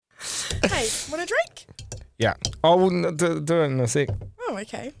mate, want a drink? Yeah. I will do it in a sec. Oh,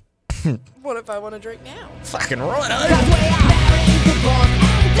 okay. What if I want a drink now? Fucking right,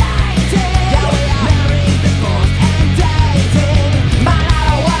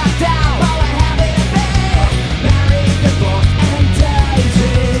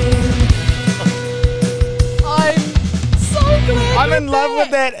 I'm in love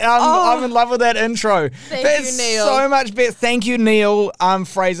with that. I'm in love with that intro. Thank you, Neil. So much better. Thank you, Neil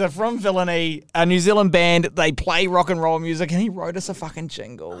Fraser from Villainy, a New Zealand band. They play rock and roll music, and he wrote us a fucking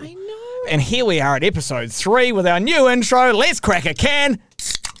jingle. I know. And here we are at episode 3 with our new intro. Let's crack a can.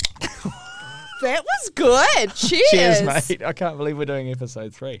 That was good. Cheers. Cheers, mate. I can't believe we're doing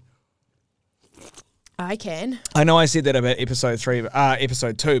episode 3. I can. I know I said that about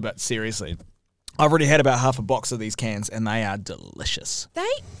episode 2, but seriously, I've already had about half a box of these cans, and they are delicious.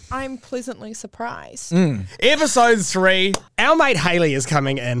 I'm pleasantly surprised. Episode 3. Our mate Hayley is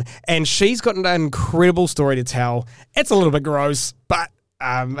coming in, and she's got an incredible story to tell. It's a little bit gross, but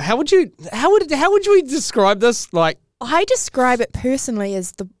how would you describe this? Like, I describe it personally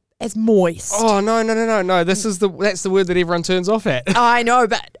as moist. oh no! That's the word that everyone turns off at. I know,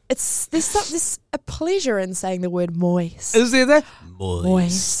 but there's a pleasure in saying the word moist. Is there that?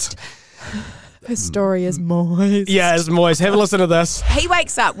 Moist. Her story is moist. Yeah, it's moist. Have a listen to this. He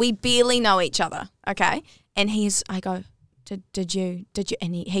wakes up. We barely know each other, okay? And I go, did you?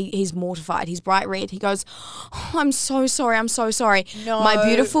 And he's mortified. He's bright red. He goes, oh, I'm so sorry. No. My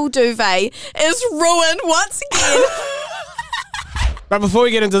beautiful duvet is ruined once again. But before we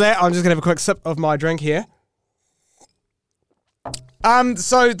get into that, I'm just gonna have a quick sip of my drink here.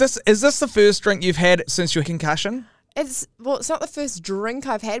 So is this the first drink you've had since your concussion? It's not the first drink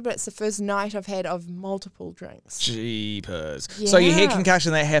I've had, but it's the first night I've had of multiple drinks. Jeepers. So your head Yeah.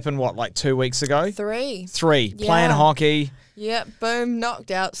 concussion, that happened, like 2 weeks ago? 3. 3. Yeah. Playing hockey. Yep, boom,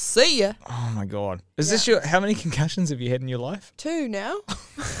 knocked out. See ya. Oh my God. Is this how many concussions have you had in your life? 2 now.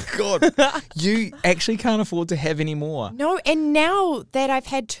 God. You actually can't afford to have any more. No, and now that I've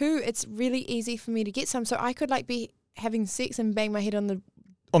had 2, it's really easy for me to get some. So I could be having sex and bang my head on the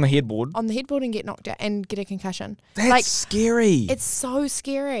headboard? on the headboard and get knocked out and get a concussion. That's scary. It's so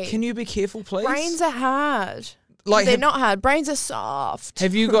scary. Can you be careful, please? Brains are hard. Like, They're not hard. Brains are soft.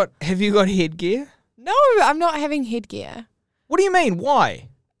 Have you got headgear? No, I'm not having headgear. What do you mean? Why?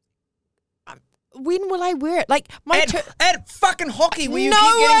 When will I wear it? Like At fucking hockey where you no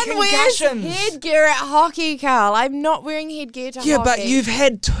keep getting one concussions. wears headgear at hockey, Carl. I'm not wearing headgear to hockey. Yeah, but you've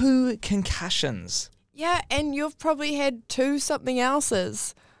had 2 concussions. Yeah, and you've probably had 2 something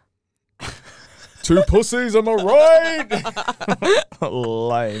else's. 2 pussies, am I right?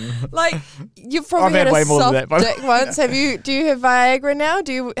 Lame. Like, you've probably I've had had way a more than soft that, but- dick once. Do you have Viagra now?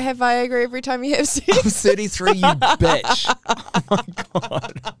 Do you have Viagra every time you have sex? I'm 33, you bitch. Oh my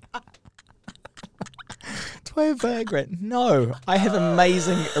God. Do I have Viagra? No. I have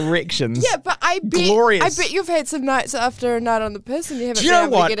amazing erections. Yeah, but I Glorious. bet you've had some nights after a night on the piss and you haven't Do you been know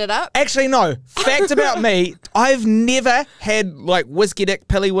able what? to get it up. Actually, no. Fact about me, I've never had whiskey dick,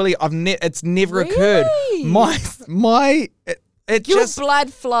 pilly willy. It's never occurred. Really? It Your just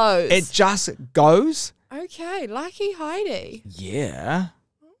blood flows. it just goes. Okay, lucky Heidi. Yeah.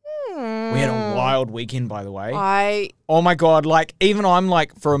 We had a wild weekend, by the way. Oh my God, even I'm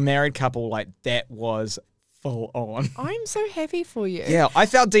for a married couple, that was full on. I'm so happy for you. Yeah, I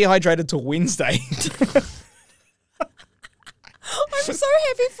felt dehydrated till Wednesday. I'm so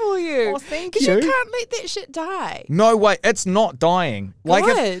happy for you. Oh, thank Because you. you can't let that shit die. No way, it's not dying.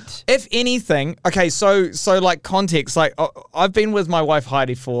 Good. If anything, okay, so context, I've been with my wife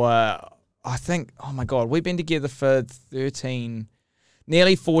Heidi for I think, oh my God, we've been together for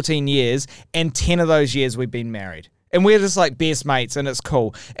nearly 14 years, and 10 of those years we've been married. And we're just best mates, and it's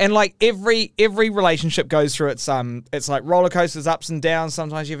cool. And every relationship goes through it's roller coasters, ups and downs.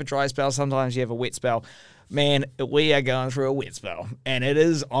 Sometimes you have a dry spell, sometimes you have a wet spell. Man, we are going through a wet spell, and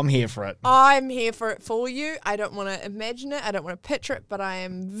I'm here for it. I'm here for it for you. I don't want to imagine it. I don't want to picture it, but I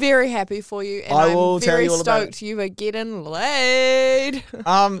am very happy for you. And I will I'm tell very you all about stoked you are getting laid.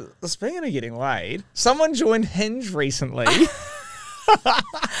 Speaking of getting laid, someone joined Hinge recently. What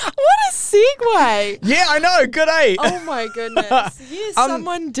a segue. Yeah, I know. Good, eh? Oh my goodness. Yes,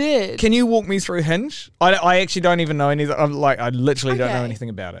 someone did. Can you walk me through Hinge? I actually don't even know anything. I literally don't know Okay. anything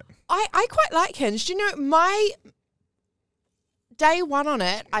about it. I quite like Hinge. Do you know, my day 1 on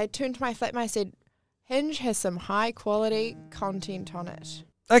it, I turned to my flatmate and I said, Hinge has some high quality content on it.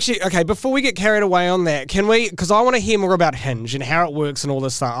 Actually, okay, before we get carried away on that, can we, because I want to hear more about Hinge and how it works and all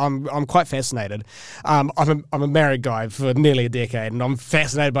this stuff. I'm quite fascinated. I'm a married guy for nearly a decade, and I'm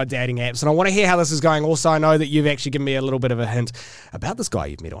fascinated by dating apps, and I want to hear how this is going. Also, I know that you've actually given me a little bit of a hint about this guy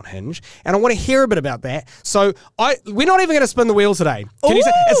you've met on Hinge, and I want to hear a bit about that. So we're not even going to spin the wheel today. Can you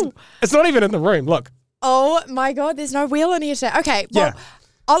say, it's not even in the room, look. Oh my God, there's no wheel in here today. Okay, well, Yeah.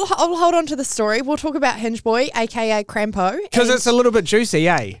 I'll hold on to the story. We'll talk about Hinge Boy, aka Crampo. Because and it's a little bit juicy,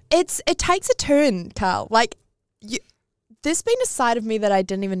 eh? it takes a turn, Carl. Like, there's been a side of me that I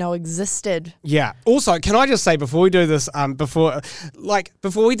didn't even know existed. Yeah. Also, can I just say before we do this, before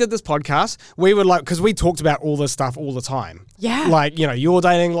we did this podcast, we were like, because we talked about all this stuff all the time. Yeah. Like, you know, your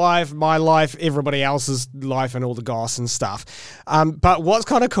dating life, my life, everybody else's life, and all the goss and stuff. But what's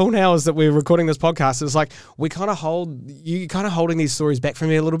kind of cool now is that we're recording this podcast. It's like you kind of holding these stories back from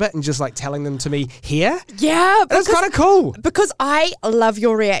me a little bit and just like telling them to me here. Yeah, That's kind of cool. because I love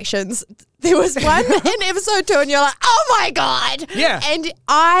your reactions. There was one in episode 2 and you're like, oh my God. Yeah. And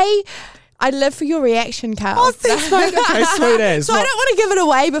I live for your reaction, Carl. Oh, thanks, mate. Okay, sweet as. So I don't want to give it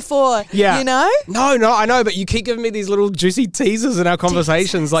away before, Yeah. you know? No, I know, but you keep giving me these little juicy teasers in our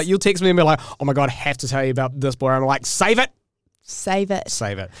conversations. Like, you'll text me and be like, oh my God, I have to tell you about this boy. I'm like, save it. Save it.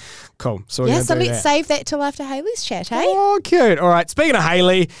 Save it. Cool. So we're Yeah, going so to do let's that. save that till after Hayley's chat, eh? Oh, cute. All right. Speaking of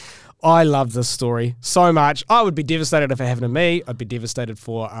Hayley, I love this story so much. I would be devastated if it happened to me. I'd be devastated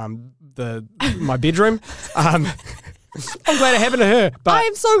for my bedroom. I'm glad it happened to her, but I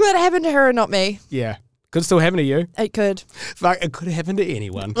am so glad it happened to her and not me. yeah, could still happen to you. It could. Fuck, it could have happened to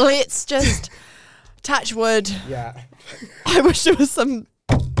anyone. Let's just touch wood. Yeah. I wish there was some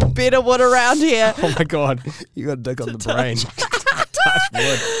better wood around here. Oh my God, you got a dick on the brain. Touch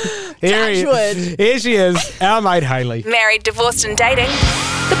wood. Here, Touch wood. Here she is, our mate Hayley. Married, Divorced and Dating,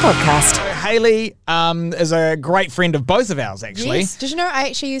 the podcast. Hayley is a great friend of both of ours, actually. Yes. Did you know I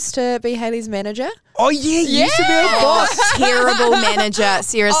actually used to be Hayley's manager? Oh, yeah, you used to be a boss. Terrible manager,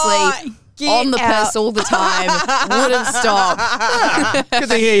 seriously. On the piss all the time. Wouldn't stop. Good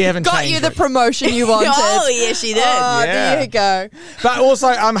to hear you haven't Got changed you the it. promotion you wanted. Oh, yeah, she did. Oh, Yeah. there you go. But also,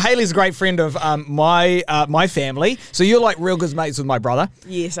 Hayley's a great friend of my family. So you're like real good mates with my brother.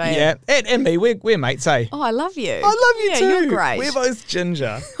 Yes, I am. Yeah, and me. We're mates, eh? Oh, I love you. I love you yeah, too. You're great. We're both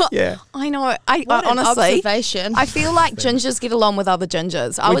ginger. Yeah. I know. I What an honestly, observation. I feel like gingers get along with other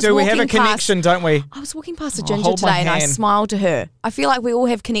gingers. I We was do. We walking have a connection, past, don't we? I was walking past a Oh, ginger hold my today and I hand. smiled to her. I feel like we all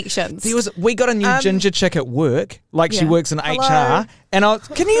have connections. We got a new ginger chick at work. Like she Yeah. works in HR. And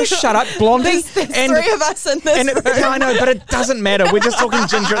can you shut up, Blondie? There's and, 3 of us in this and room. yeah, I know, but it doesn't matter. We're just talking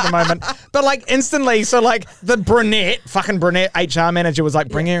ginger at the moment. But like instantly, so like the fucking brunette HR manager was like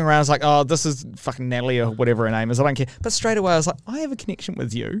bringing her around. I was like, oh, this is fucking Natalie or whatever her name is. I don't care. But straight away, I was like, I have a connection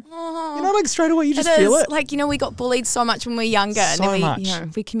with you. You know, like straight away, you just It feel is it. like, we got bullied so much when we were younger, and So then we,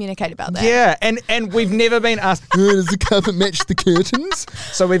 much. we communicate about that. Yeah, and we've never been asked, does the carpet match the curtains?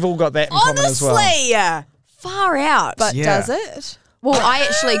 So we've all got that in common as well. Honestly, far out. But Yeah. does it? Well, I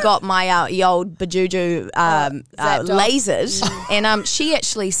actually got my old Bajuju zapped off. lasered, and she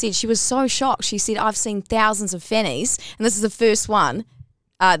actually said she was so shocked. She said, "I've seen thousands of fannies, and this is the first one,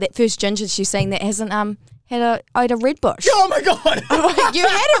 that first ginger she's seen that hasn't had a red bush." Oh my God. You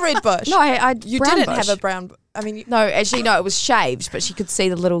had a red bush. No, I you brown didn't bush. have a brown. I mean, No, actually, no, it was shaved, but she could see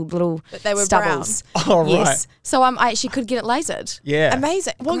the little But they were stubbles. Oh, right. Yes, so I actually could get it lasered. Yeah.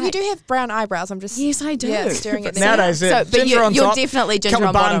 amazing. Well, you Great. do have brown eyebrows. I'm just Yes, I do. Yeah, staring at them. Nowadays, So, yeah, but ginger on you're top, definitely ginger couple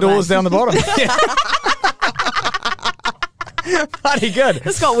on barn bottom, doors eh? down the bottom. Bloody good.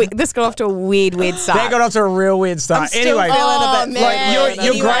 This got off to a weird start. That got off to a real weird start. I'm still Anyway, feeling Oh, a bit man.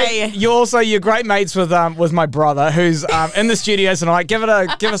 you're great. You're great mates with my brother, who's in the studio tonight. Give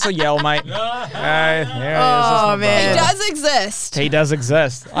us a yell, mate. Oh, man. He does exist. He does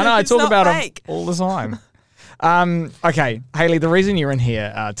exist. I know. I It's talk not about fake. him all the time. Okay, Hayley. The reason you're in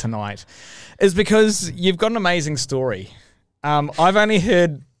here tonight is because you've got an amazing story. I've only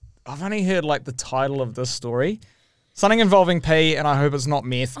heard like the title of this story. Something involving pee, and I hope it's not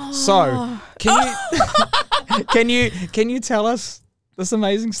meth. So, can you tell us this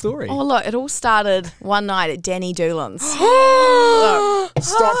amazing story? Oh, look, it all started one night at Danny Doolan's.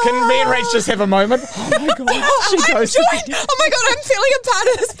 Stop! Can me and Rach just have a moment? Oh my God! She goes to Oh my God, I'm feeling a part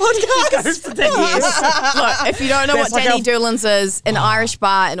of this podcast. goes to Danny. Look, if you don't know That's what like Danny a- Doolan's is, an Irish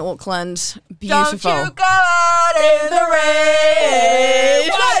bar in Auckland, beautiful. Don't you go out in the rain.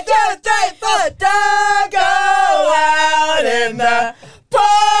 1, 2, 3, 4, don't go out in the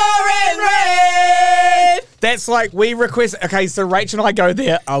pouring rain. That's like we request. Okay, so Rachel and I go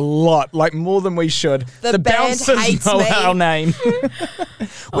there a lot, like more than we should. The band bouncers hates know me. our name.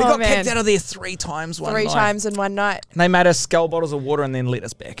 We got man. kicked out of there 3 times one Three night. times in one night. And they made us scull bottles of water and then let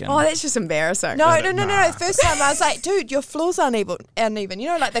us back in. Oh, that's just embarrassing. No. First time I was like, dude, your floor's uneven. You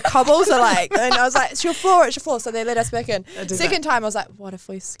know, like the cobbles are like, and I was like, it's your floor. So they let us back in. Second time I was like, what if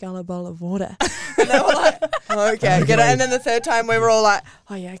we scull a bowl of water? And they were like, okay, get it. And then the third time we were all like,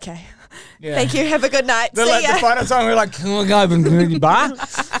 oh yeah, okay. Yeah. Thank you. Have a good night. They're See like ya. the final time we were like, can we go to the bar?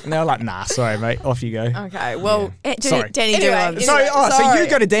 And they were like, nah, sorry, mate. Off you go. Okay, well, Sorry. Danny Anyway, Doolan's. So, so sorry. you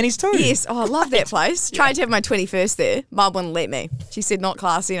go to Danny's too? Yes, oh, I love that place. Tried to have my 21st there. Mum wouldn't let me. She said not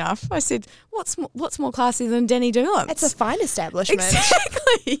classy enough. I said, what's more classy than Danny Doolan's? It's a fine establishment.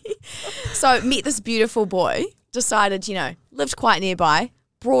 Exactly. So met this beautiful boy. Decided, lived quite nearby.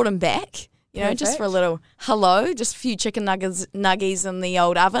 Brought him back. Just for a little hello, just a few chicken nuggies in the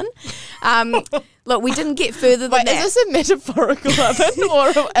old oven. Look, we didn't get further than Wait, that. is this a metaphorical oven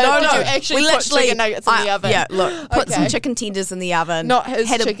or did you actually we put chicken nuggets in the oven? Yeah, look, put some Okay. chicken tenders in the oven. Not his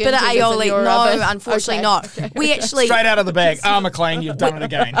had a chicken bit of tenders in aioli. your No, oven? unfortunately Okay, not. okay, We actually Straight out of the bag. McLean, you've done it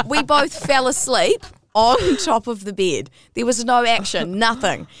again. we both fell asleep on top of the bed. There was no action,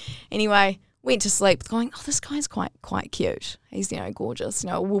 nothing. Anyway, went to sleep going, oh, this guy's quite cute. He's, gorgeous.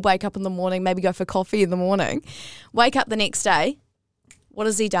 We'll wake up in the morning, maybe go for coffee in the morning. Wake up the next day. What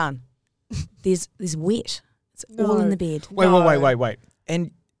has he done? There's wet. It's all in the bed. Wait.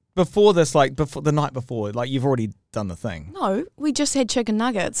 And before this, before the night before, you've already done the thing. No, we just had chicken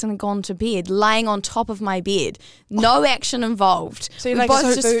nuggets and gone to bed, laying on top of my bed. No action involved. So you're we like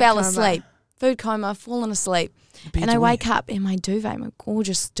both a just food fell coma. asleep. Food coma, fallen asleep. And I wake up and my duvet, my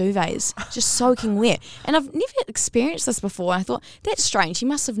gorgeous duvet, is just soaking wet. And I've never experienced this before. I thought, that's strange. He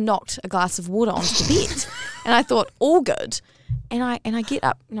must have knocked a glass of water onto the bed. And I thought, all good. And I get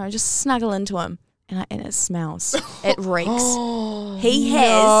up, just snuggle into him. And it smells. It reeks. He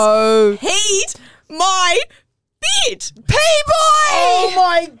has peed my bed. Pee-boy! Oh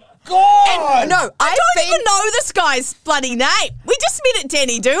my God! No, I don't even know this guy's bloody name. We just met at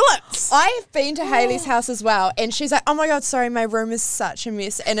Danny Doolan's. I've been to Hayley's house as well, and she's like, oh my God, sorry, my room is such a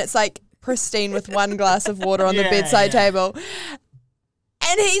mess. And it's like pristine with one glass of water on the bedside table.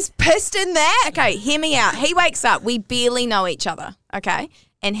 And he's pissed in that. Okay, hear me out. He wakes up. We barely know each other, okay?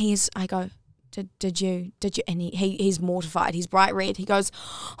 And I go, did you? And he's mortified. He's bright red. He goes,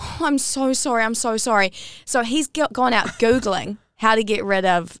 oh, I'm so sorry. So he's gone out Googling how to get rid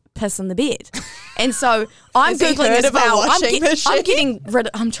of piss in the bed. And so I'm Has he Googling heard as of a well. washing machine? I'm getting rid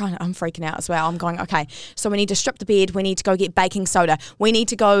of, I'm freaking out as well. I'm going, okay, so we need to strip the bed. We need to go get baking soda. We need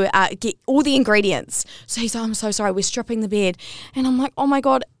to go get all the ingredients. So he's like, I'm so sorry. We're stripping the bed. And I'm like, oh my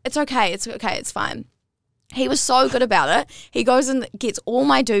God, it's okay. It's fine. He was so good about it. He goes and gets all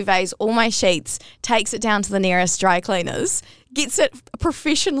my duvets, all my sheets, takes it down to the nearest dry cleaners, gets it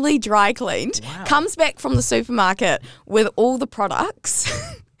professionally dry cleaned, comes back from the supermarket with all the products,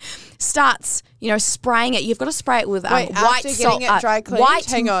 starts, spraying it. You've got to spray it with Wait, white after salt. getting it dry cleaned?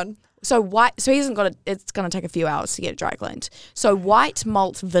 Hang on. So he hasn't got it. It's going to take a few hours to get it dry cleaned. So white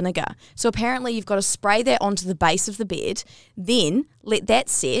malt vinegar. So apparently you've got to spray that onto the base of the bed, then let that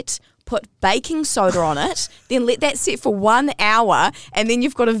set. Put baking soda on it, then let that sit for 1 hour, and then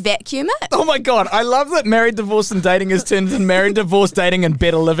you've got to vacuum it. Oh my God, I love that Married, Divorced and Dating has turned into Married, Divorced, Dating and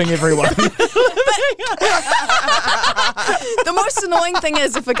Better Living Everyone. The most annoying thing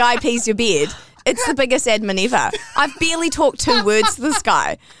is if a guy pees your bed, it's the biggest admin ever. I've barely talked 2 words to this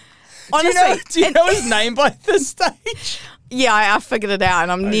guy. Honestly. Do you know his name by this stage? Yeah, I figured it out,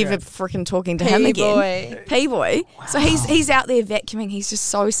 and I'm never freaking talking to him again. P-boy. Wow. So he's out there vacuuming. He's just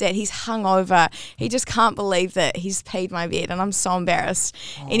so sad. He's hungover. He just can't believe that he's peed my bed, and I'm so embarrassed.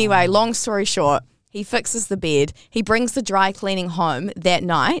 Anyway, long story short, he fixes the bed. He brings the dry cleaning home that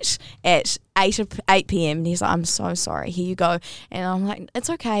night at 8 p.m. And he's like, I'm so sorry. Here you go. And I'm like, it's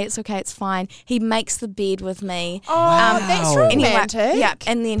okay. It's fine. He makes the bed with me. Oh, that's romantic. Anyway, yeah.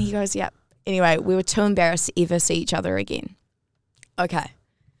 And then he goes, yeah. Anyway, we were too embarrassed to ever see each other again. Okay.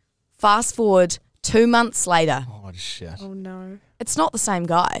 Fast forward 2 months later. Oh, shit. Oh, no. It's not the same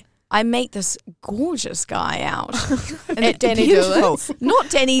guy. I meet this gorgeous guy out. At Danny Beautiful. Doolan's? Not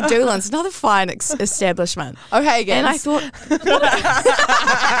Danny Doolan's, another fine establishment. Okay, again. And I thought,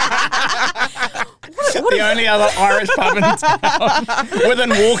 The only other Irish pub in town within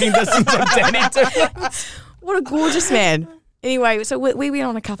walking distance of Danny Doolan's. what a gorgeous man. Anyway, so we went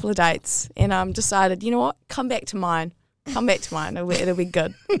on a couple of dates and decided, you know what, come back to mine. It'll be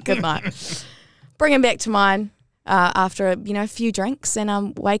good. Good night. Bring him back to mine after a few drinks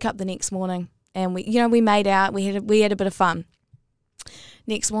and wake up the next morning and we made out. We had a bit of fun.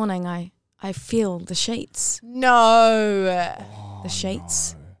 Next morning I I feel the sheets. No. The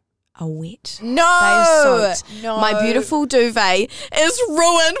sheets are wet. No. They are soaked. No. My beautiful duvet is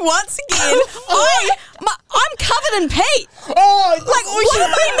ruined once again. I'm covered in pee. Oh, Like, what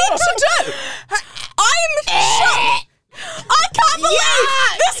am I meant to do? I'm shocked. I can't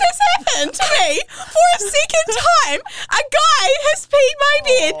believe this has happened to me for a second time. A guy has peed my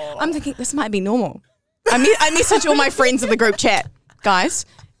bed. I'm thinking this might be normal. I message all my friends in the group chat. Guys,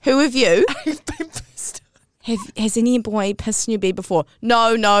 who of you has any boy pissed in your bed before?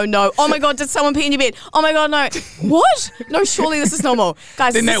 No. Oh my God, did someone pee in your bed? Oh my God, no. What? No, surely this is normal.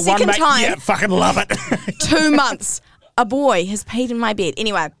 Guys, Then this that is the one second mate, time. yeah, fucking love it. 2 months. A boy has peed in my bed.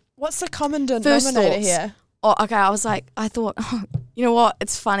 Anyway, What's the common first denominator thoughts. here? Oh, okay. I thought, oh, you know what?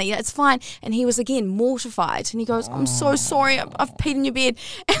 It's funny. Yeah, it's fine. And he was again mortified. And he goes, I'm so sorry. I've peed in your bed.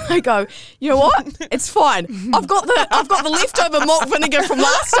 And I go, you know what? It's fine. I've got the leftover malt vinegar from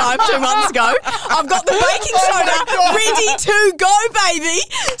last time 2 months ago. I've got the baking soda ready to go, baby.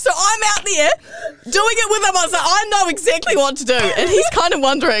 So I'm out there doing it with him. I was like, I know exactly what to do. And he's kind of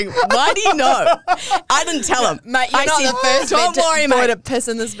wondering, why do you know? I didn't tell him. Mate, you're I not said, the first don't worry, boy mate. to piss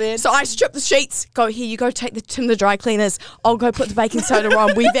in this bed. So I strip the sheets. Go, here, you go take the to the dry cleaners. I'll go put the baking soda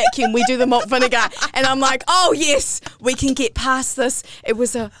on. We vacuum. We do the malt vinegar. And I'm like, oh yes, we can get past this. It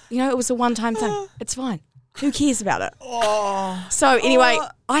was a one-time thing. It's fine. Who cares about it? So anyway,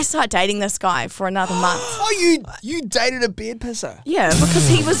 I start dating this guy for another month. Oh, you dated a bed pisser? Yeah, because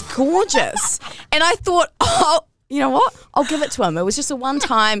he was gorgeous. And I thought, oh, you know what? I'll give it to him. It was just a one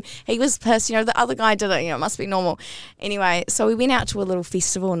time. He was pissed. You know, the other guy did it. You know, it must be normal. Anyway, so we went out to a little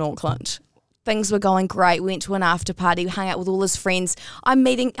festival in Auckland. Things were going great. We went to an after party. We hung out with all his friends. I'm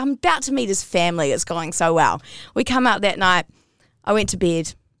about to meet his family. It's going so well. We come out that night. I went to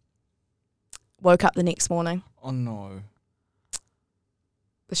bed. Woke up the next morning. Oh no.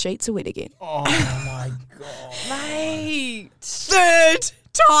 The sheets are wet again. Oh my God. Mate. Third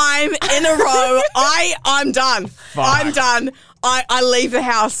time in a row. I'm done. I'm done. I leave the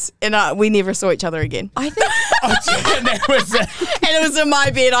house and we never saw each other again. I think, And that was it. and it was in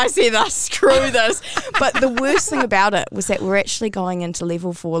my bed. I said, screw this. But the worst thing about it was that we're actually going into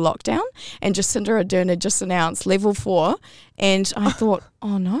level 4 lockdown, and Jacinda Ardern had just announced level 4, and I thought,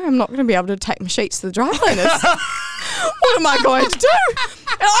 oh no, I'm not going to be able to take my sheets to the dry cleaners. What am I going to do?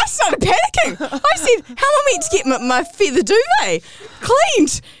 And I started panicking. I said, how am I meant to get my feather duvet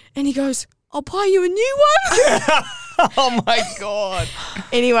cleaned? And he goes, I'll buy you a new one. Oh my God.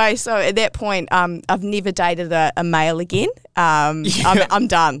 Anyway, so at that point, I've never dated a male again. I'm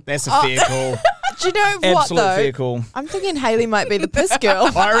done. That's a fair call. Do you know what Absolute though? fair call. I'm thinking Hayley might be the piss girl.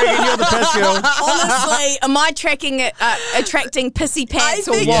 I reckon you're the piss girl. Honestly, am I attracting pissy pants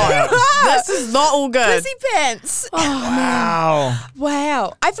or think what? you are. This is not all good. Pissy pants. Wow.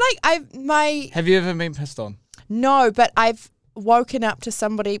 Wow. Have you ever been pissed on? No, but I've woken up to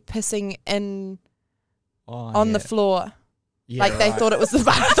somebody pissing in on the floor. Yeah, Like they right. thought it was the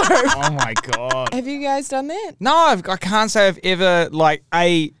bathroom. Oh my God. Have you guys done that? No, I can't say I've ever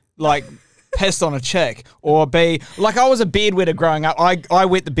pissed on a chick, or B, like I was a bedwetter growing up. I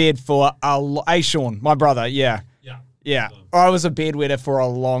wet the bed for Sean, my brother. Yeah. I was a bedwetter for a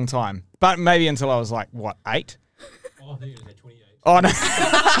long time, but maybe until I was like, what, 8? Oh, I think it was at 28. Oh no.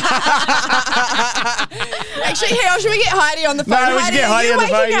 Actually, here, should we get Heidi on the phone? No, we should get Heidi you on the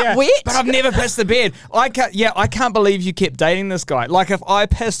phone. waking up Yeah, wet? but I've never pissed the bed. I can't believe you kept dating this guy. Like if I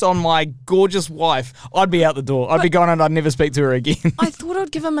pissed on my gorgeous wife, I'd be out the door. I'd be gone and I'd never speak to her again. I thought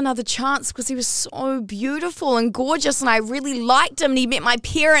I'd give him another chance because he was so beautiful and gorgeous, and I really liked him, and he met my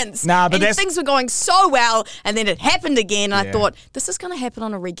parents. Nah, but and that's- things were going so well, and then it happened again, and Yeah. I thought, this is going to happen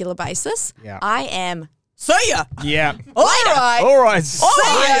on a regular basis. Yeah. I am. See ya. Yeah. Later. All right. See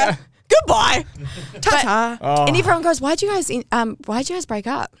ya. Goodbye. Ta-ta. Oh. And everyone goes, why'd you guys break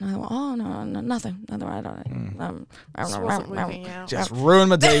up? And I went, oh, no, nothing. I don't. Wasn't working out. Just ruined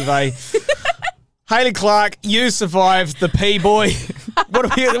my duvet. Haley Clark, you survived the P-boy.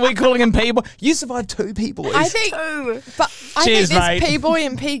 What are we calling him, P-boy? You survived 2 P-boys. I think, but I Cheers, think there's mate. P-boy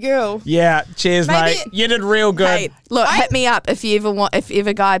and P-girl. Yeah, cheers, Maybe- mate. You did real good. Hey, look, hit me up if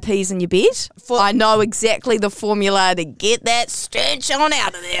a guy pees in your bed. I know exactly the formula to get that stench on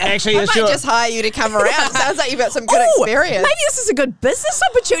out of there. Actually, I it's might your, just hire you to come around. Sounds like you've got some good Ooh, experience. Maybe this is a good business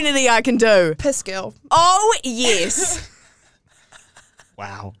opportunity I can do. Piss girl. Oh, yes.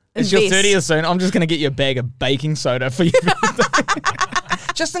 wow. It's your Invest. 30th soon. I'm just going to get you a bag of baking soda for you.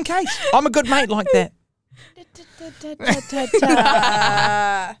 Just in case. I'm a good mate like that.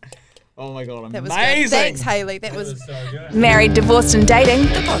 Oh my God, That was good. amazing. Thanks, Hayley. That was Married, Divorced and Dating,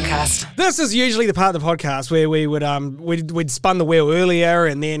 the podcast. This is usually the part of the podcast where we would we'd spun the wheel earlier,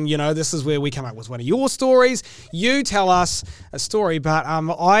 and then this is where we come up with one of your stories. You tell us a story, but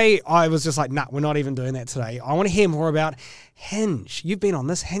I was just like, nah, we're not even doing that today. I want to hear more about Hinge. You've been on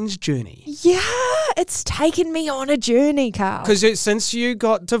this Hinge journey. yeah. It's taken me on a journey, Carl. Because since you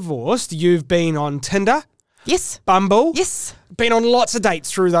got divorced, you've been on Tinder, Yes. Bumble, Yes. been on lots of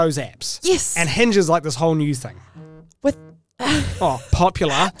dates through those apps. Yes. And Hinge is like this whole new thing. With Oh,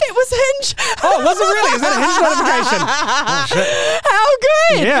 popular. that was Hinge. Oh, was it really? Is that a Hinge notification? Oh, shit. How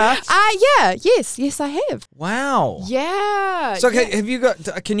good. Yeah. Yeah. Yes, I have. Wow. Yeah. So, okay, yeah. have you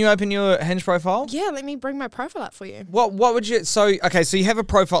got? Can you open your Hinge profile? Yeah, let me bring my profile up for you. What would you? So, okay, so you have a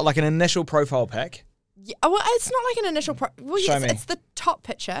profile, like an initial profile pic. Yeah, well, it's not like an initial well, Show yes, me. it's the top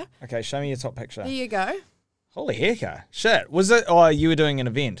picture. Okay, show me your top picture. There you go. Holy heck! Shit, was it? Oh, you were doing an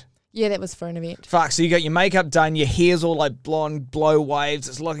event. Yeah, that was for an event. Fuck. So you got your makeup done, your hair's all like blonde, blow waves.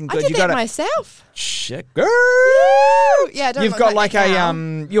 It's looking good. I did you that got myself. shit, girl. Yeah, I don't You've look got like that a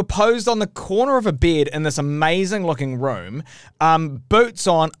now. you're posed on the corner of a bed in this amazing looking room. Boots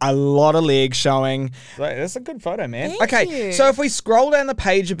on, a lot of legs showing. That's a good photo, man. Thank Okay, you. so if we scroll down the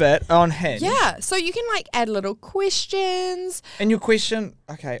page a bit on Hinge. Yeah, so you can like add little questions. And your question,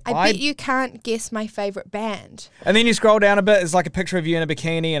 okay, I bet you can't guess my favorite band. And then you scroll down a bit, it's like a picture of you in a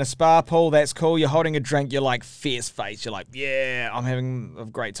bikini in a spa pool. That's cool. You're holding a drink. You're like fierce face. You're like, yeah, I'm having a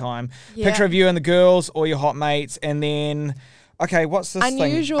great time. Yeah. Picture of you and the girls or your hot mates. And then, okay, what's this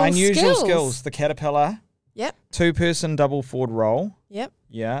Unusual thing? Unusual skills. skills. The caterpillar. Yep, 2-person double forward roll. yep.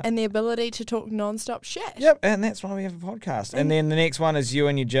 Yeah. And the ability to talk non-stop shit. Yep. And that's why we have a podcast. And then the next one is you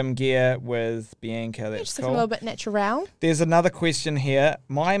and your gym gear with Bianca. Yeah, That's just like a cool. little bit natural. There's another question here.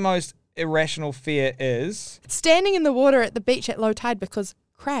 My most irrational fear is. Standing in the water at the beach at low tide because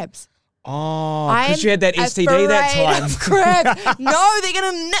crabs. Oh, I'm because you had that STD that afraid time. of crabs. No, they're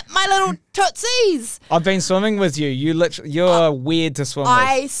gonna nip my little tootsies. I've been swimming with you. You're weird to swim with.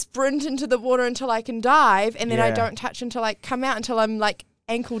 I sprint into the water until I can dive, and then I Yeah. don't touch until I come out until I'm like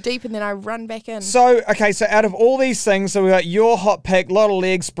ankle deep, and then I run back in. So, okay, so out of all these things, so we got your hot pick, lot of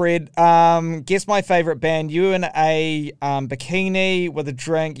leg spread, guess my favorite band, you in a bikini with a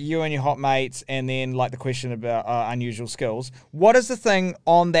drink, you and your hot mates, and then like the question about unusual skills. What is the thing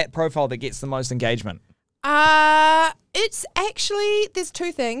on that profile that gets the most engagement? It's actually, there's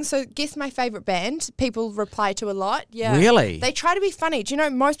two things. So guess my favorite band. People reply to a lot. Yeah. Really? They try to be funny. Do you know,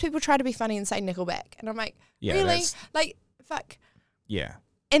 most people try to be funny and say Nickelback. And I'm like, Yeah, really? that's- Like, fuck. Yeah.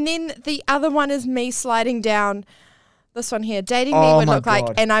 And then the other one is me sliding down this one here. Dating me Oh would my look like,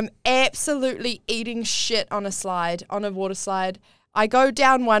 God. and I'm absolutely eating shit on a slide, on a water slide. I go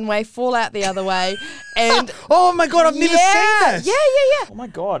down one way, fall out the other way, and Oh my God, I've never seen this. Yeah. Oh my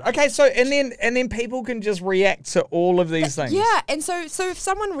God. Okay, so and then people can just react to all of these things. Yeah, and so if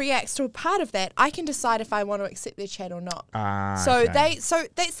someone reacts to a part of that, I can decide if I want to accept their chat or not. So okay.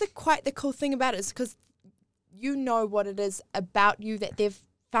 that's quite the cool thing about it, is because you know what it is about you that they've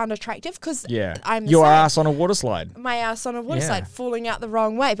found attractive. Because Yeah. I'm the Your same. ass on a water slide. My ass on a water Yeah. slide falling out the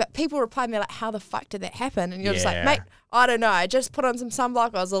wrong way, but people reply and they're like, "How the fuck did that happen?" And you're just Yeah. like, "Mate, I don't know. I just put on some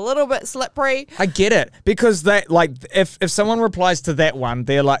sunblock. I was a little bit slippery." I get it, because they like if someone replies to that one,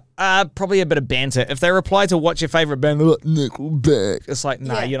 they're like, probably a bit of banter. If they reply to what's your favorite band, they're like Nickelback. It's like,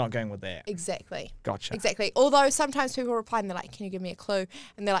 nah, Yeah. you're not going with that. Exactly. Gotcha. Exactly. Although sometimes people reply and they're like, "Can you give me a clue?"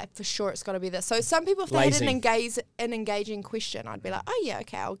 And they're like, "For sure, it's got to be this." So some people, if they Lazy. had an engaging question, I'd be like, "Oh yeah,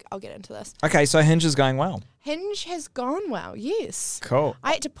 okay, I'll get into this." Okay, so Hinge is going well. Hinge has gone well. Yes. Cool.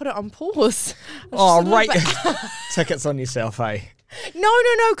 I had to put it on pause. Oh, Just a little right. bit- Tickets on yourself, eh? No,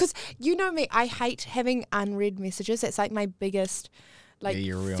 because you know me. I hate having unread messages. It's like my biggest Yeah,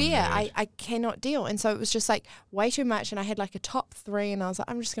 you're a real fear. nerd. I cannot deal. And so it was just like way too much. And I had like a top 3 and I was like,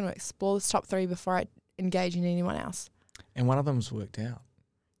 I'm just going to explore this top 3 before I engage in anyone else. And one of them's worked out.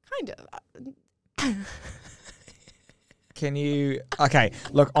 Kind of. Can you? Okay,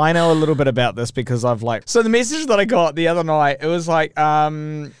 look, I know a little bit about this because I've like. So the message that I got the other night, it was like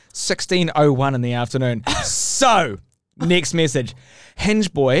 16:01 in the afternoon. So next message,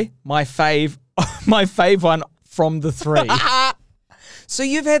 Hinge boy, my fave one from the 3. So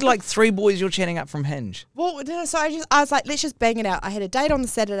you've had like 3 boys you're chatting up from Hinge. Well, no, so I was like, let's just bang it out. I had a date on the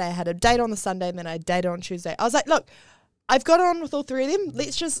Saturday, I had a date on the Sunday, and then I dated on Tuesday. I was like, look, I've got on with all 3 of them.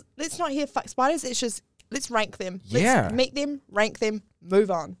 Let's not hear fuck spiders. Let's rank them. Yeah. Let's meet them, rank them,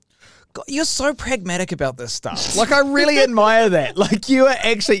 move on. God, you're so pragmatic about this stuff. Like, I really admire that. Like, you are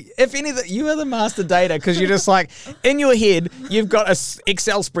actually, if anything, you are the master dater, because you're just like, in your head, you've got a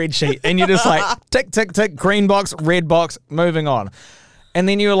Excel spreadsheet, and you're just like, tick, tick, tick, green box, red box, moving on. And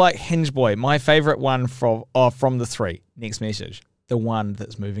then you were like, Hinge Boy, my favorite one from the three. Next message. The one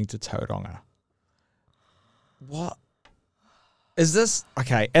that's moving to Tauranga. What? Is this?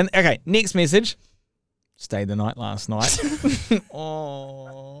 Okay. Next message. Stayed the night last night.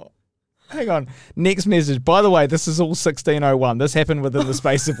 Oh. Hang on. Next message. By the way, this is all 1601. This happened within the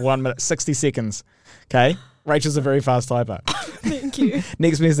space of 1 minute, 60 seconds. Okay? Rachel's a very fast typer. Thank you.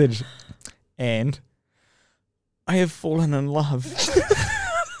 Next message. And I have fallen in love.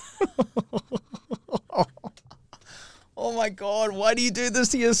 Oh my God, why do you do this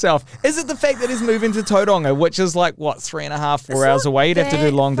to yourself? Is it the fact that he's moving to Tauranga, which is like, what, 3.5, 4 hours away? You'd have to do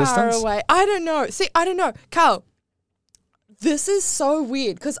long distance? Away. I don't know. See, I don't know. Carl, this is so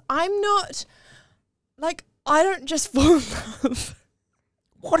weird because I'm not, like, I don't just fall in love.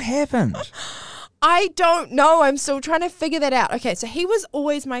 What happened? I don't know. I'm still trying to figure that out. Okay, so he was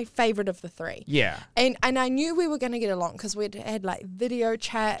always my favorite of the three. Yeah. And I knew we were going to get along because we'd had, like, video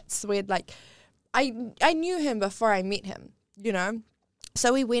chats. We'd, like, I knew him before I met him, you know.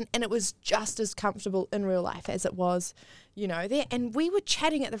 So we went and it was just as comfortable in real life as it was, you know, there. And we were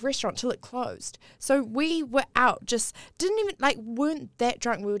chatting at the restaurant till it closed. So we were out, just didn't even, like, weren't that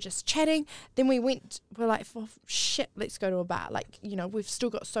drunk. We were just chatting. Then we're like, oh, shit, let's go to a bar. Like, you know, we've still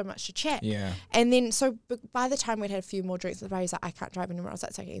got so much to chat. Yeah. And then, so by the time we'd had a few more drinks at the bar, he's like, I can't drive anymore. I was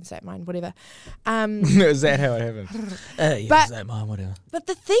like, it's okay, you can stay at mine, whatever. Is that how it happened? But- is that mine, whatever. But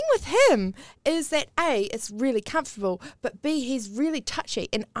the thing with him is that A, it's really comfortable, but B, he's really touchy.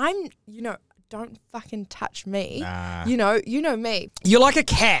 And I'm, you know, don't fucking touch me. Nah. You know me. You're like a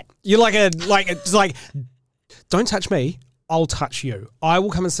cat. You're like it's like, don't touch me. I'll touch you. I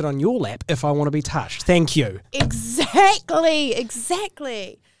will come and sit on your lap if I want to be touched. Thank you. Exactly.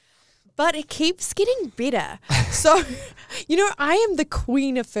 But it keeps getting better. So, you know, I am the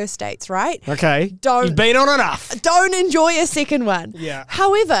queen of first dates, right? Okay. Don't- You've been on enough. Don't enjoy a second one. Yeah.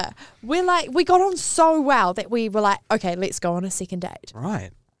 However, we got on so well that we were like, okay, let's go on a second date.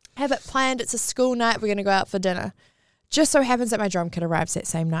 Right. Have it planned. It's a school night. We're going to go out for dinner. Just so happens that my drum kit arrives that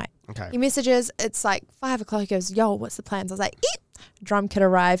same night. Okay. He messages. It's like 5 o'clock. He goes, yo, what's the plans? I was like, eep. Drum kit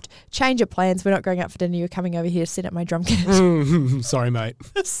arrived. Change your plans. We're not going out for dinner. You're coming over here to set up my drum kit. Sorry, mate.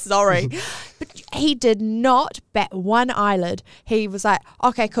 Sorry. But he did not bat one eyelid. He was like,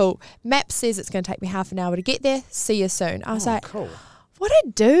 okay, cool. Map says it's going to take me half an hour to get there. See you soon. I was like, Cool. what a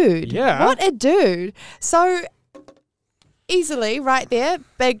dude. Yeah. What a dude. So easily right there,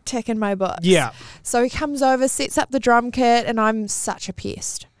 big tick in my box. Yeah. So he comes over, sets up the drum kit, and I'm such a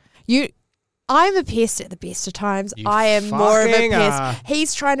pest. I'm a pest at the best of times. You I am more of a fucking pest. are.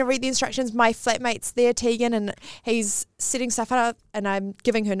 He's trying to read the instructions. My flatmate's there, Tegan, and he's setting stuff up, and I'm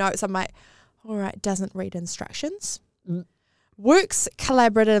giving her notes. I'm like, all right, doesn't read instructions. Works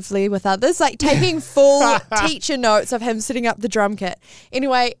collaboratively with others, like taking full teacher notes of him setting up the drum kit.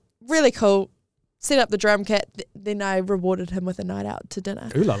 Anyway, really cool. Set up the drum kit. Then I rewarded him with a night out to dinner.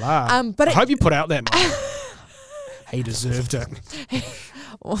 Ooh la la. But I hope you put out that night. He deserved it.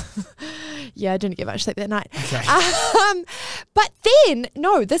 Yeah, I didn't get much sleep that night. Okay. But then,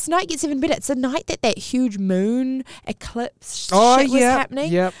 no, this night gets even better. It's the night that huge moon eclipse shit was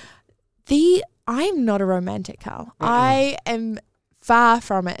happening. Yep. I'm not a romantic, Carl. I am far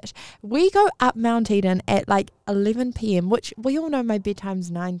from it. We go up Mount Eden at like 11 p.m., which we all know my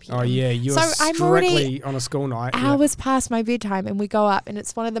bedtime's 9 p.m. Oh yeah, you're So I'm already strictly on a school night. Yeah. hours past my bedtime, and we go up, and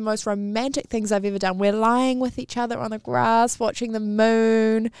it's one of the most romantic things I've ever done. We're lying with each other on the grass, watching the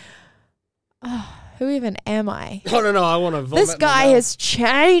moon. Oh, who even am I? I don't know. I want to vomit. This guy has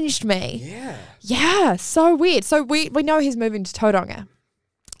changed me. Yeah. Yeah, so weird. So we know he's moving to Tauranga.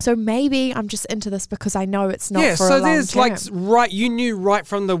 So maybe I'm just into this because I know it's not for a long there's term. you knew right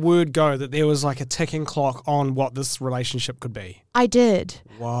from the word go that there was like a ticking clock on what this relationship could be. I did.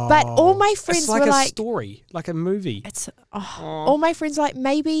 Wow. But all my friends it's like were a like, story, like a movie. all my friends were like,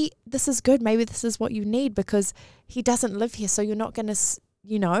 maybe this is good. Maybe this is what you need because he doesn't live here. So you're not going to,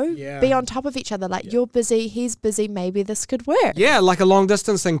 be on top of each other. Like you're busy, he's busy. Maybe this could work. Yeah, like a long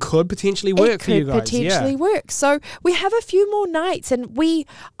distance thing could potentially work It for you could guys. potentially work. So we have a few more nights, and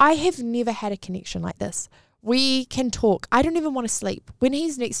I have never had a connection like this. We can talk. I don't even want to sleep. When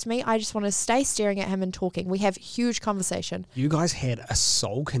he's next to me, I just want to stay staring at him and talking. We have huge conversation. You guys had a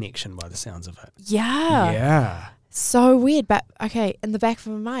soul connection by the sounds of it. Yeah. Yeah. So weird. But okay, in the back of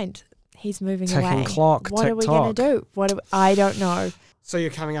my mind, he's moving Ticking away. clock, What are we going to do? I don't know. So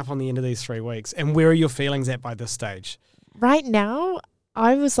you're coming up on the end of these 3 weeks, and where are your feelings at by this stage? Right now,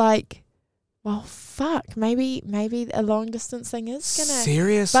 I was like, well, fuck. Maybe a long distance thing is going to...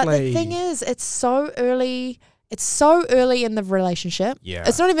 Seriously? But the thing is, it's so early. It's so early in the relationship. Yeah.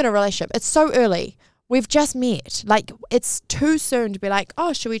 It's not even a relationship. It's so early. we've just met. Like, it's too soon to be like,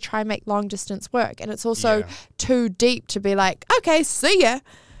 oh, should we try and make long distance work? And it's also too deep to be like, okay, see ya.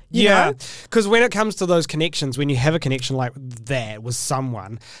 You know? Because when it comes to those connections, when you have a connection like that with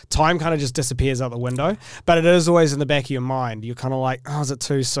someone, time kind of just disappears out the window. But it is always in the back of your mind. You're kind of like, oh, is it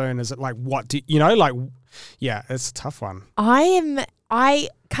too soon? Is it like, what do you know? Like, yeah, it's a tough one.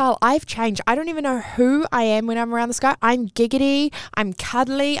 Carl, I've changed. I don't even know who I am when I'm around this guy. I'm giggity, I'm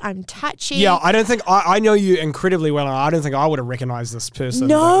cuddly, I'm touchy. Yeah, I don't think, I know you incredibly well, and I don't think I would have recognized this person.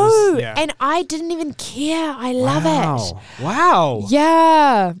 No, and I didn't even care. I love it. Wow.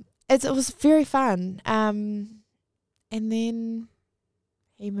 Yeah, it was very fun. And then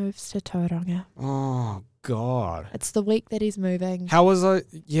he moves to Tauranga. Oh, God. It's the week that he's moving. How was it?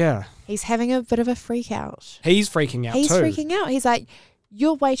 Yeah. He's having a bit of a freak out. He's freaking out too. He's freaking out. He's like,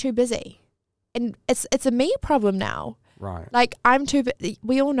 you're way too busy. And it's a me problem now. Right. Like, I'm too busy.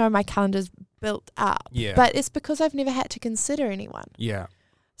 We all know my calendar's built up. Yeah. But it's because I've never had to consider anyone. Yeah.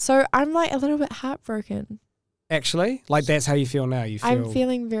 So I'm like a little bit heartbroken. Actually? Like, that's how you feel now? I'm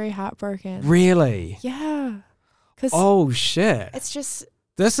feeling very heartbroken. Really? Yeah. Cause oh, shit. it's just...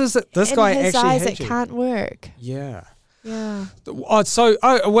 This in guy his actually eyes, hit it you. can't work. Yeah. Yeah.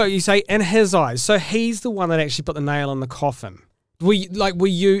 Well, you say in his eyes. So he's the one that actually put the nail in the coffin.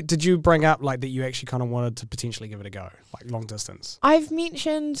 Did you bring up like that you actually kind of wanted to potentially give it a go, like long distance? I've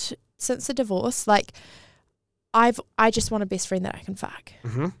mentioned since the divorce, like, I just want a best friend that I can fuck.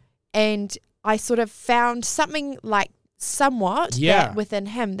 Mm-hmm. And I sort of found something like somewhat that within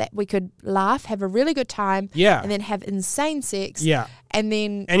him that we could laugh, have a really good time, and then have insane sex. Yeah. And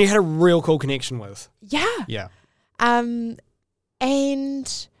then... And you had a real cool connection with. Yeah. Yeah. And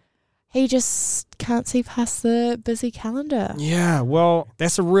he just can't see past the busy calendar. Yeah, well,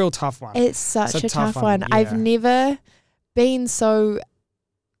 that's a real tough one. It's such a tough one. Yeah. I've never been so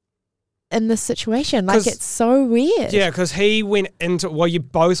in this situation. Like, it's so weird. Yeah, because he went into, well, you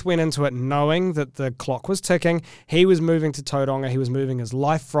both went into it knowing that the clock was ticking. He was moving to Tauranga. He was moving his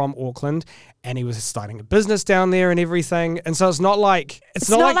life from Auckland, and he was starting a business down there and everything. And so it's not like... It's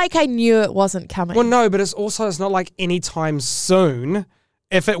not like I knew it wasn't coming. Well, no, but it's not like anytime soon,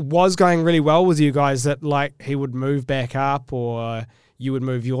 if it was going really well with you guys, that like he would move back up or you would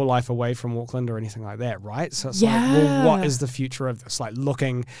move your life away from Auckland or anything like that, right? So it's like, well, what is the future of this? Like,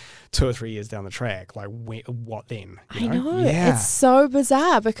 looking 2 or 3 years down the track, like what then? I know. It's so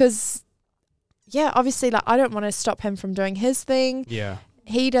bizarre because, obviously, like, I don't want to stop him from doing his thing. Yeah.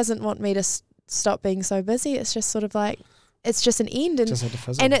 He doesn't want me to stop being so busy. It's just sort of like, it's just an end. And, just had to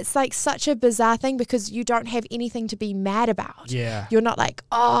fizzle. And it's like such a bizarre thing because you don't have anything to be mad about. Yeah. You're not like,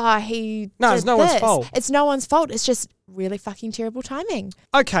 oh, he No, did it's no one's this. fault. It's no one's fault. It's just really fucking terrible timing.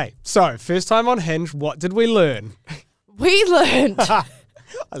 Okay, so first time on Hinge, what did we learn? We learned I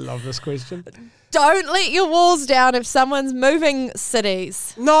love this question. don't let your walls down if someone's moving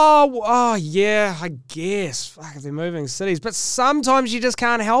cities. No, I guess. Fuck, if they're moving cities. But sometimes you just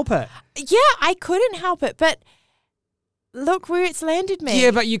can't help it. Yeah, I couldn't help it, but look where it's landed me.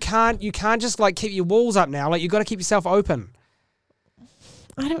 Yeah, but you can't just like keep your walls up now. Like, you got to keep yourself open.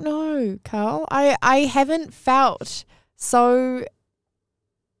 I don't know, Carl. I haven't felt so...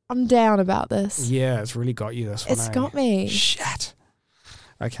 I'm down about this. Yeah, it's really got you this one. It's got me. Shit.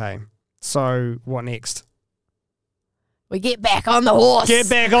 Okay, so what next? We get back on the horse. Get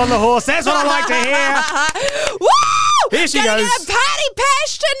back on the horse. That's what I like to hear. Woo! Here she Gonna goes. get a party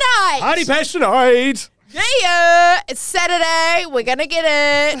pash tonight. Party pash tonight. Yeah, it's Saturday. We're gonna get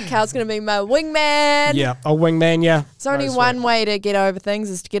it. Carl's gonna be my wingman. Yeah, a wingman, yeah. There's only one way to get over things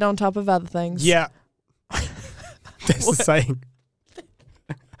is to get on top of other things. Yeah. That's the saying.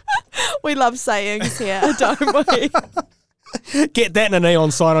 We love sayings here, don't we? Get that in a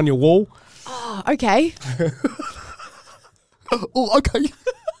neon sign on your wall. Oh, okay. Oh, okay.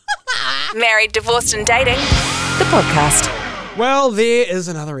 Married, Divorced and Dating, the podcast. Well, there is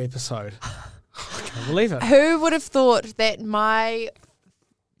another episode. I can't believe it. Who would have thought that my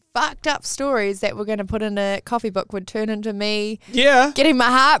fucked up stories that we're going to put in a coffee book would turn into me Yeah. getting my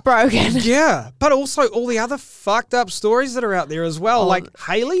heart broken? Yeah, but also all the other fucked up stories that are out there as well. Like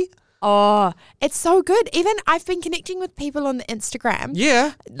Hayley. Oh, it's so good. Even I've been connecting with people on the Instagram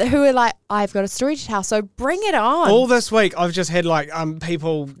Yeah. who are like, I've got a story to tell, so bring it on. All this week, I've just had like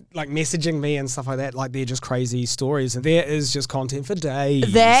people like messaging me and stuff like that. Like, they're just crazy stories, and there is just content for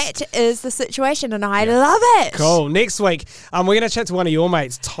days. That is the situation, and I love it. Cool. Next week, we're gonna chat to one of your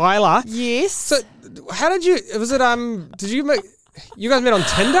mates, Tyler. Yes. So, how did you? Was it? Did you make? You guys met on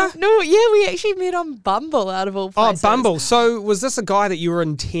Tinder? No, yeah, we actually met on Bumble out of all Oh, places. Bumble. So was this a guy that you were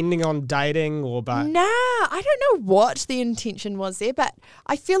intending on dating or but? Nah, I don't know what the intention was there, but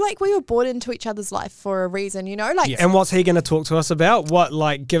I feel like we were brought into each other's life for a reason, you know? Like, Yeah. And what's he going to talk to us about? What,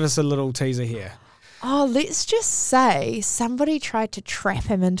 like, give us a little teaser here. oh, let's just say somebody tried to trap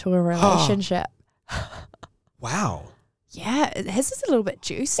him into a relationship. Wow. Yeah, his is a little bit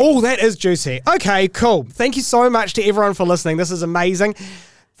juicy. Oh, that is juicy. Okay, cool. Thank you so much to everyone for listening. This is amazing.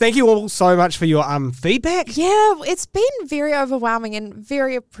 Thank you all so much for your feedback. Yeah, it's been very overwhelming and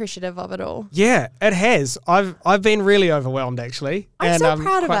very appreciative of it all. Yeah, it has. I've been really overwhelmed actually. I'm so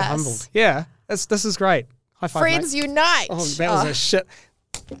proud of quite us. humbled. Yeah, this is great. High five, Friends mate. unite. Oh, that was a shit.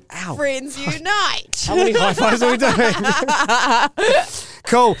 Ow. Friends unite. How many high fives are we doing?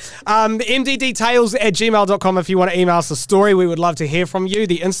 Cool. mddtales@gmail.com if you want to email us a story. We would love to hear from you.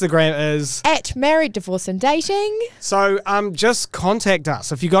 The Instagram is... At Married, Divorce and Dating. So just contact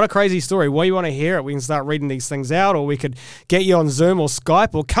us. If you got a crazy story, what you want to hear it, we can start reading these things out, or we could get you on Zoom or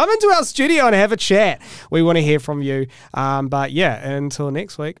Skype, or come into our studio and have a chat. We want to hear from you. But yeah, until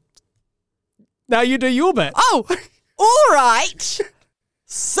next week. Now you do your bit. Oh, all right.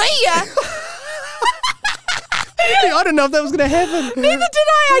 See ya. I don't know if that was going to happen. Neither did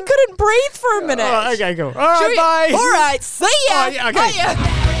I. I couldn't breathe for a minute. Oh, okay, cool. All right, bye. All right. See ya. Oh, yeah, okay.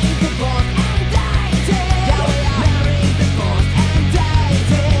 Hiya.